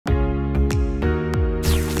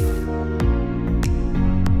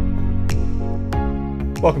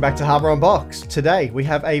Welcome back to Hardware Unboxed. Today we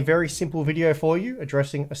have a very simple video for you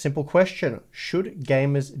addressing a simple question. Should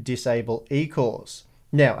gamers disable E-cores?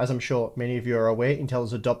 Now, as I'm sure many of you are aware, Intel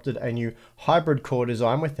has adopted a new hybrid core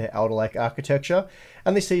design with their Alder Lake architecture,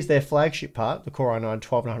 and this sees their flagship part, the Core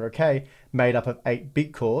i9-12900K, made up of 8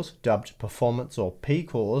 big cores, dubbed performance or P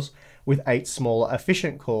cores, with 8 smaller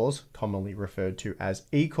efficient cores, commonly referred to as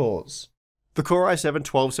E-cores. The Core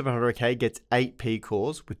i7-12700K gets 8 P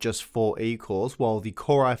cores with just 4 E cores, while the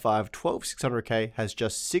Core i5-12600K has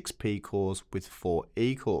just 6 P cores with 4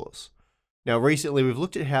 E cores. Now recently we've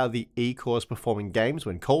looked at how the E cores perform in games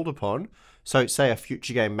when called upon, so say a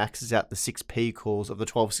future game maxes out the 6 P cores of the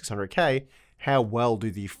 12600K, how well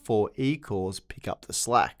do the 4 E cores pick up the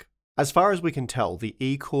slack? As far as we can tell, the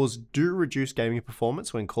E cores do reduce gaming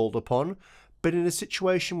performance when called upon, but in a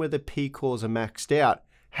situation where the P cores are maxed out,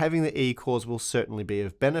 having the E cores will certainly be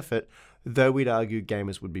of benefit, though we'd argue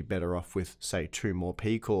gamers would be better off with, say, 2 more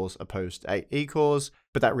P cores opposed to 8 E cores,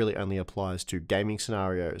 but that really only applies to gaming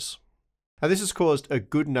scenarios. Now this has caused a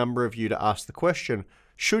good number of you to ask the question,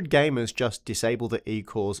 should gamers just disable the E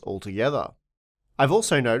cores altogether? I've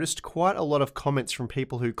also noticed quite a lot of comments from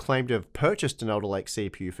people who claim to have purchased an Alder Lake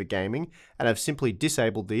CPU for gaming and have simply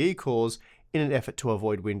disabled the E cores in an effort to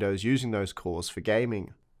avoid Windows using those cores for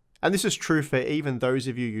gaming. And this is true for even those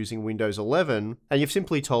of you using Windows 11, and you've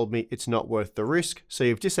simply told me it's not worth the risk, so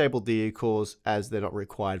you've disabled the E cores as they're not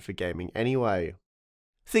required for gaming anyway.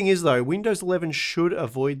 Thing is though, Windows 11 should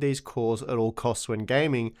avoid these cores at all costs when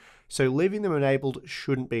gaming, so leaving them enabled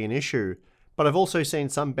shouldn't be an issue. But I've also seen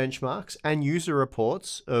some benchmarks and user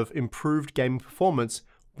reports of improved gaming performance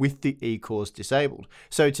with the E cores disabled.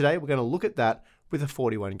 So today we're going to look at that with a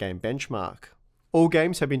 41 game benchmark. All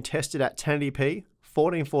games have been tested at 1080p,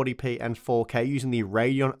 1440p and 4K using the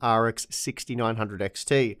Radeon RX 6900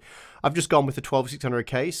 XT. I've just gone with the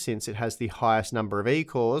 12600K since it has the highest number of E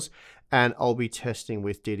cores, and I'll be testing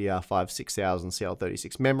with DDR5 6000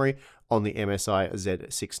 CL36 memory on the MSI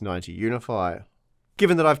Z690 Unify.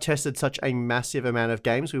 Given that I've tested such a massive amount of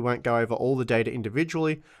games, we won't go over all the data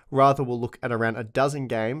individually, rather we'll look at around a dozen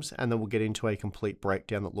games and then we'll get into a complete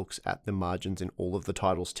breakdown that looks at the margins in all of the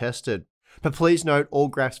titles tested. But please note, all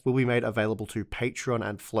graphs will be made available to Patreon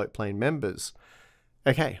and Floatplane members.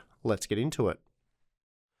 Okay, let's get into it.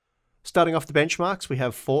 Starting off the benchmarks, we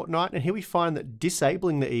have Fortnite, and here we find that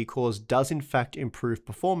disabling the E cores does in fact improve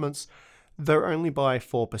performance, though only by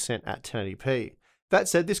 4% at 1080p. That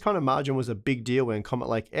said, this kind of margin was a big deal when Comet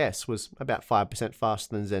Lake S was about 5%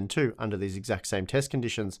 faster than Zen 2 under these exact same test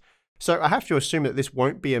conditions, so I have to assume that this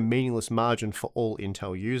won't be a meaningless margin for all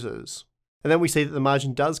Intel users. And then we see that the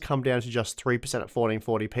margin does come down to just 3% at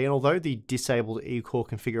 1440p, and although the disabled E-core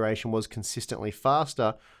configuration was consistently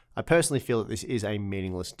faster, I personally feel that this is a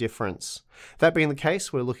meaningless difference. That being the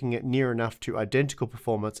case, we're looking at near enough to identical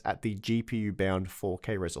performance at the GPU-bound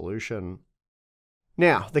 4K resolution.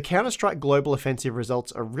 Now, the Counter-Strike Global Offensive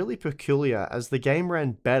results are really peculiar as the game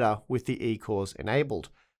ran better with the E-cores enabled.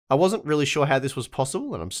 I wasn't really sure how this was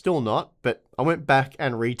possible, and I'm still not, but I went back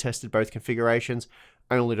and retested both configurations,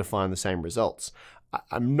 only to find the same results.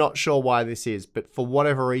 I'm not sure why this is, but for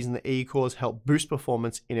whatever reason the E-cores help boost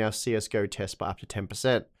performance in our CSGO test by up to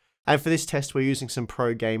 10%. And for this test we're using some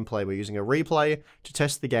pro gameplay. We're using a replay to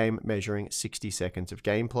test the game measuring 60 seconds of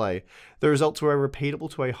gameplay. The results were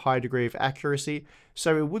repeatable to a high degree of accuracy,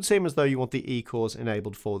 so it would seem as though you want the E-cores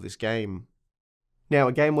enabled for this game. Now,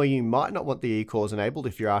 a game where you might not want the E-cores enabled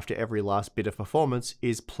if you're after every last bit of performance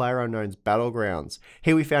is PlayerUnknown's Battlegrounds.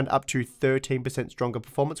 Here we found up to 13% stronger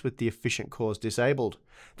performance with the efficient cores disabled.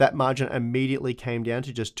 That margin immediately came down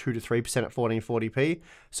to just 2 to 3% at 1440p,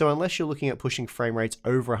 so unless you're looking at pushing frame rates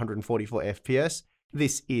over 144 FPS,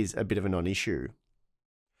 this is a bit of a non-issue.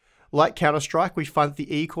 Like Counter-Strike, we find that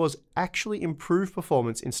the E-cores actually improve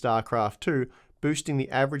performance in StarCraft II, boosting the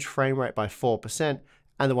average frame rate by 4%,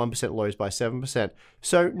 and the 1% lows by 7%.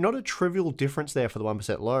 So not a trivial difference there for the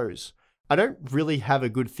 1% lows. I don't really have a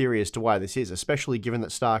good theory as to why this is, especially given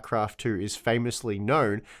that StarCraft II is famously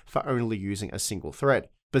known for only using a single thread.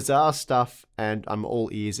 Bizarre stuff, and I'm all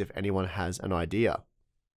ears if anyone has an idea.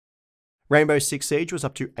 Rainbow Six Siege was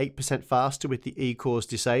up to 8% faster with the E-cores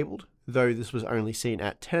disabled, though this was only seen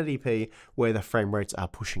at 1080p, where the frame rates are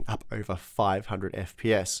pushing up over 500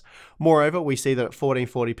 FPS. Moreover, we see that at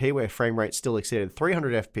 1440p, where frame rates still exceeded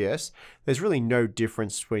 300 FPS, there's really no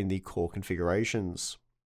difference between the core configurations.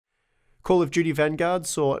 Call of Duty Vanguard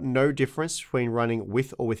saw no difference between running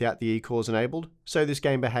with or without the E-cores enabled, so this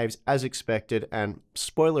game behaves as expected, and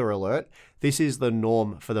spoiler alert, this is the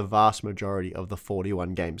norm for the vast majority of the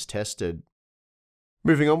 41 games tested.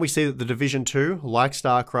 Moving on, we see that the Division 2, like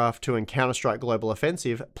StarCraft II and Counter-Strike Global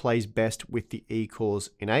Offensive, plays best with the E-cores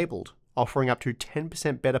enabled, offering up to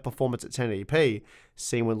 10% better performance at 1080p,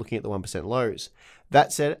 seen when looking at the 1% lows.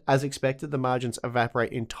 That said, as expected, the margins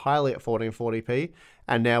evaporate entirely at 1440p,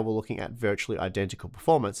 and now we're looking at virtually identical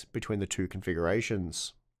performance between the two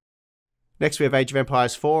configurations. Next we have Age of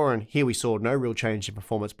Empires 4, and here we saw no real change in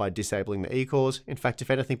performance by disabling the E-cores. In fact, if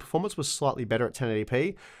anything, performance was slightly better at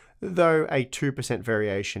 1080p, though a 2%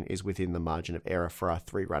 variation is within the margin of error for our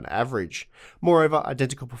 3-run average. Moreover,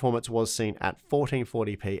 identical performance was seen at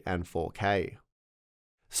 1440p and 4K.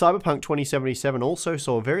 Cyberpunk 2077 also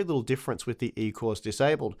saw very little difference with the E-cores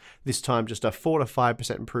disabled, this time just a 4 to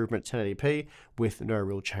 5% improvement at 1080p, with no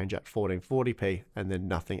real change at 1440p, and then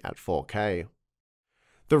nothing at 4K.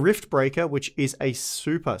 The Riftbreaker, which is a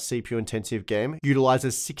super CPU intensive game,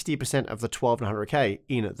 utilizes 60% of the 12900K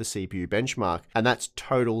in the CPU benchmark, and that's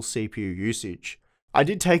total CPU usage. I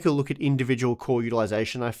did take a look at individual core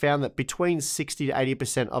utilization. I found that between 60 to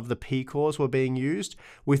 80% of the P cores were being used,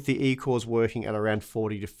 with the E cores working at around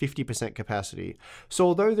 40 to 50% capacity. So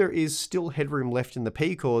although there is still headroom left in the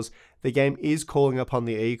P cores, the game is calling upon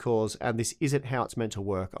the E cores, and this isn't how it's meant to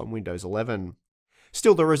work on Windows 11.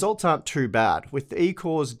 Still, the results aren't too bad. With the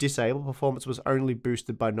E-cores disabled, performance was only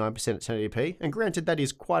boosted by 9% at 1080p, and granted that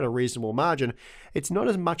is quite a reasonable margin, it's not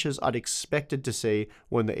as much as I'd expected to see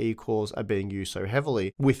when the E-cores are being used so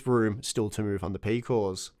heavily, with room still to move on the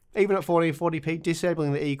P-cores. Even at 1440p,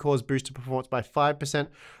 disabling the E-cores boosted performance by 5%,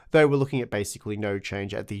 though we're looking at basically no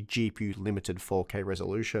change at the GPU-limited 4K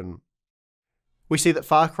resolution. We see that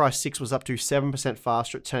Far Cry 6 was up to 7%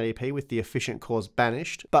 faster at 1080p with the efficient cores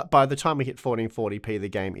banished, but by the time we hit 1440p the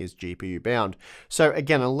game is GPU bound. So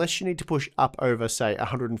again, unless you need to push up over say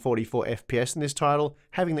 144 FPS in this title,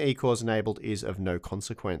 having the E-cores enabled is of no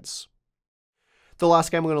consequence. The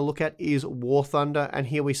last game we're going to look at is War Thunder, and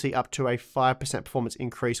here we see up to a 5% performance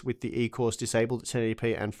increase with the E-cores disabled at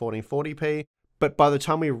 1080p and 1440p. But by the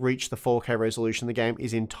time we reach the 4K resolution, the game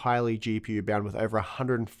is entirely GPU bound with over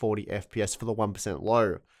 140 FPS for the 1%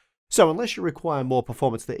 low. So unless you require more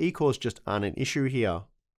performance, the E-cores just aren't an issue here.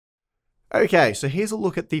 Okay, so here's a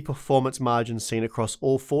look at the performance margins seen across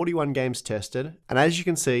all 41 games tested, and as you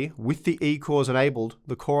can see, with the E-cores enabled,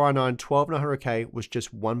 the Core i9-12900K was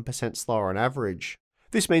just 1% slower on average.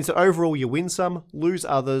 This means that overall you win some, lose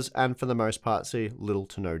others, and for the most part see little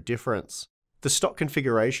to no difference. The stock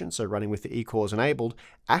configuration, so running with the E-cores enabled,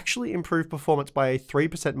 actually improved performance by a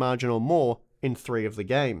 3% margin or more in 3 of the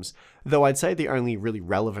games, though I'd say the only really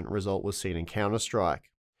relevant result was seen in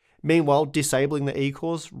Counter-Strike. Meanwhile, disabling the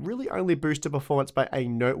E-cores really only boosted performance by a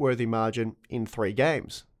noteworthy margin in 3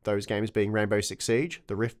 games, those games being Rainbow Six Siege,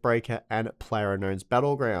 the Riftbreaker, and PlayerUnknown's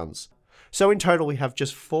Battlegrounds. So in total, we have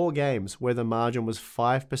just 4 games where the margin was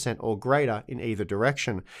 5% or greater in either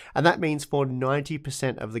direction, and that means for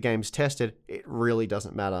 90% of the games tested, it really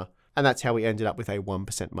doesn't matter, and that's how we ended up with a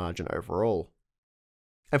 1% margin overall.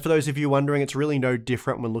 And for those of you wondering, it's really no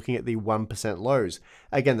different when looking at the 1% lows.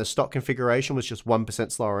 Again, the stock configuration was just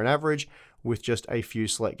 1% slower on average, with just a few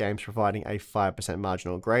select games providing a 5%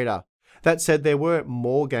 margin or greater. That said, there were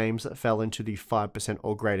more games that fell into the 5%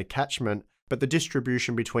 or greater catchment, but the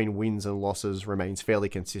distribution between wins and losses remains fairly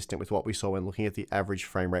consistent with what we saw when looking at the average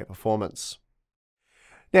frame rate performance.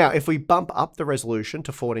 Now, if we bump up the resolution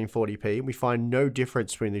to 1440p, we find no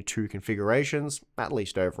difference between the two configurations, at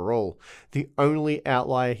least overall. The only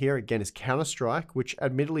outlier here, again, is Counter-Strike, which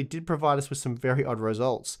admittedly did provide us with some very odd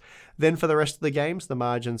results. Then for the rest of the games, the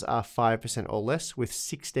margins are 5% or less, with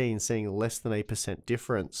 16 seeing less than a %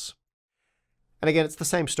 difference. And again, it's the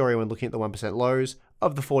same story when looking at the 1% lows.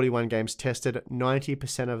 Of the 41 games tested,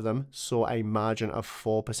 90% of them saw a margin of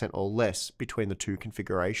 4% or less between the two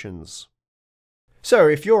configurations. So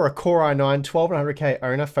if you're a Core i9-12900K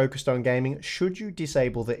owner focused on gaming, should you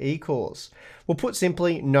disable the E-cores? Well, put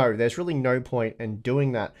simply, no, there's really no point in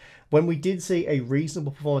doing that. When we did see a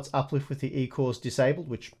reasonable performance uplift with the E-cores disabled,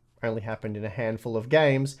 which only happened in a handful of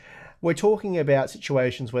games, we're talking about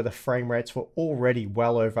situations where the frame rates were already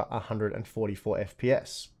well over 144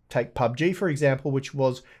 FPS. Take PUBG, for example, which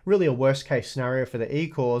was really a worst case scenario for the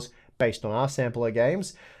E-cores based on our sampler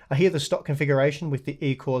games. Here the stock configuration with the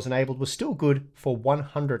E-cores enabled was still good for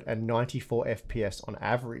 194 FPS on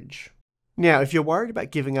average. Now, if you're worried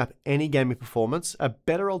about giving up any gaming performance, a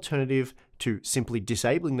better alternative to simply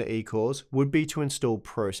disabling the E-cores would be to install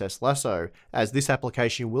Process Lasso, as this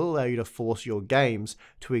application will allow you to force your games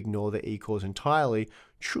to ignore the E-cores entirely,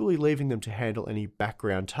 truly leaving them to handle any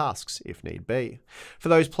background tasks if need be. For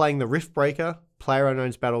those playing the Riftbreaker,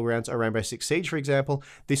 PlayerUnknown's Battlegrounds, or Rainbow Six Siege, for example,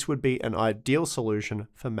 this would be an ideal solution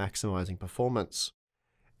for maximizing performance.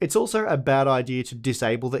 It's also a bad idea to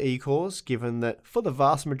disable the E-cores, given that for the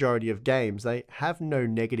vast majority of games, they have no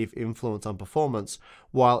negative influence on performance,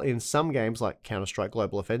 while in some games like Counter-Strike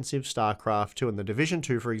Global Offensive, StarCraft II, and The Division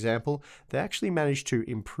 2, for example, they actually manage to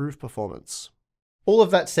improve performance. All of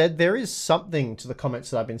that said, there is something to the comments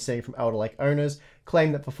that I've been seeing from Elder Lake owners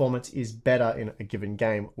claim that performance is better in a given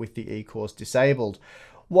game with the E-cores disabled.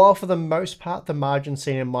 While for the most part, the margins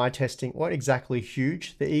seen in my testing weren't exactly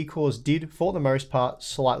huge, the E-cores did, for the most part,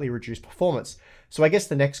 slightly reduce performance. So I guess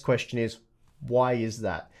the next question is, why is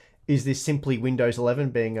that? Is this simply Windows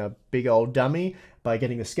 11 being a big old dummy by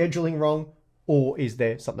getting the scheduling wrong, or is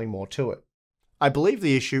there something more to it? I believe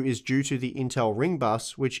the issue is due to the Intel ring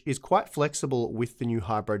bus, which is quite flexible with the new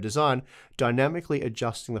hybrid design, dynamically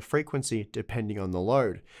adjusting the frequency depending on the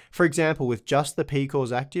load. For example, with just the P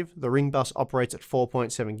cores active, the ring bus operates at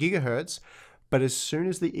 4.7 GHz, but as soon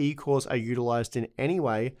as the E cores are utilized in any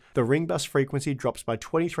way, the ring bus frequency drops by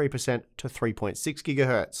 23% to 3.6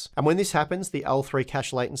 GHz. And when this happens, the L3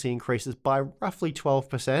 cache latency increases by roughly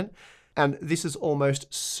 12%, and this is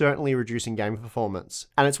almost certainly reducing game performance.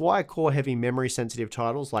 And it's why core-heavy memory-sensitive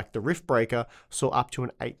titles like the Riftbreaker saw up to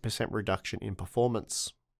an 8% reduction in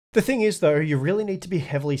performance. The thing is though, you really need to be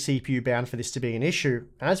heavily CPU bound for this to be an issue.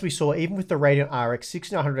 And as we saw, even with the Radeon RX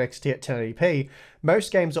 6900 XT at 1080p,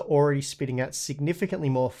 most games are already spitting out significantly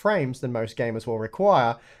more frames than most gamers will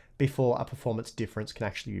require before a performance difference can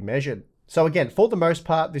actually be measured. So again, for the most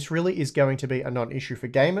part, this really is going to be a non-issue for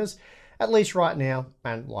gamers, at least right now,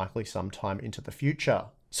 and likely sometime into the future.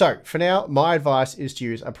 So for now, my advice is to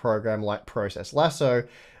use a program like Process Lasso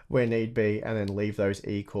where need be, and then leave those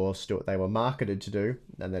E-cores to do what they were marketed to do,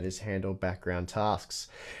 and that is handle background tasks.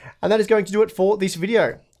 And that is going to do it for this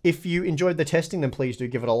video. If you enjoyed the testing, then please do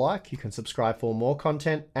give it a like. You can subscribe for more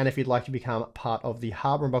content. And if you'd like to become part of the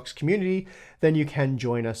Hardware Unboxed community, then you can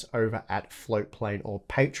join us over at Floatplane or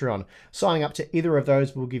Patreon. Signing up to either of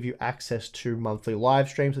those will give you access to monthly live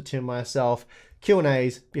streams with Tim and myself,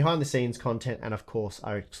 Q&As, behind the scenes content, and of course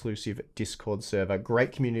our exclusive Discord server.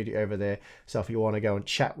 Great community over there. So if you want to go and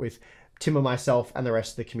chat with Tim and myself and the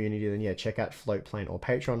rest of the community, then yeah, check out Floatplane or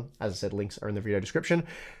Patreon. As I said, links are in the video description.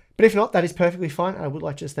 But if not, that is perfectly fine. I would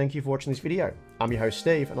like to just thank you for watching this video. I'm your host,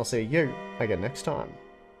 Steve, and I'll see you again next time.